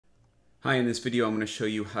Hi, in this video I'm going to show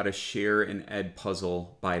you how to share an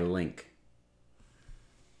EdPuzzle by link.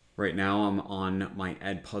 Right now I'm on my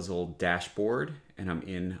EdPuzzle dashboard and I'm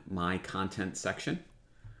in my content section.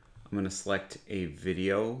 I'm going to select a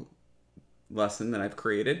video lesson that I've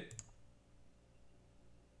created.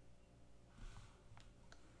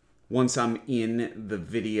 Once I'm in the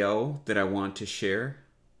video that I want to share,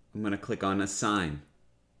 I'm going to click on Assign.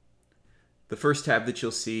 The first tab that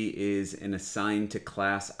you'll see is an Assign to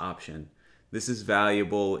Class option. This is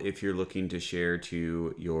valuable if you're looking to share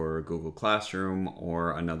to your Google Classroom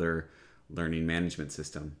or another learning management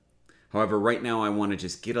system. However, right now I want to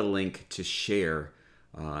just get a link to share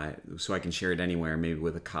so I can share it anywhere, maybe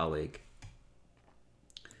with a colleague.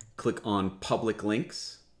 Click on Public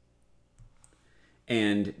Links,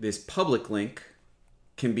 and this public link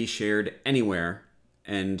can be shared anywhere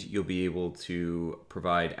and you'll be able to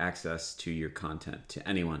provide access to your content to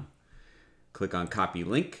anyone. Click on Copy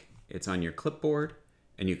Link. It's on your clipboard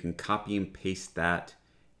and you can copy and paste that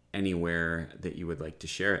anywhere that you would like to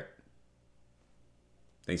share it.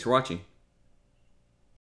 Thanks for watching.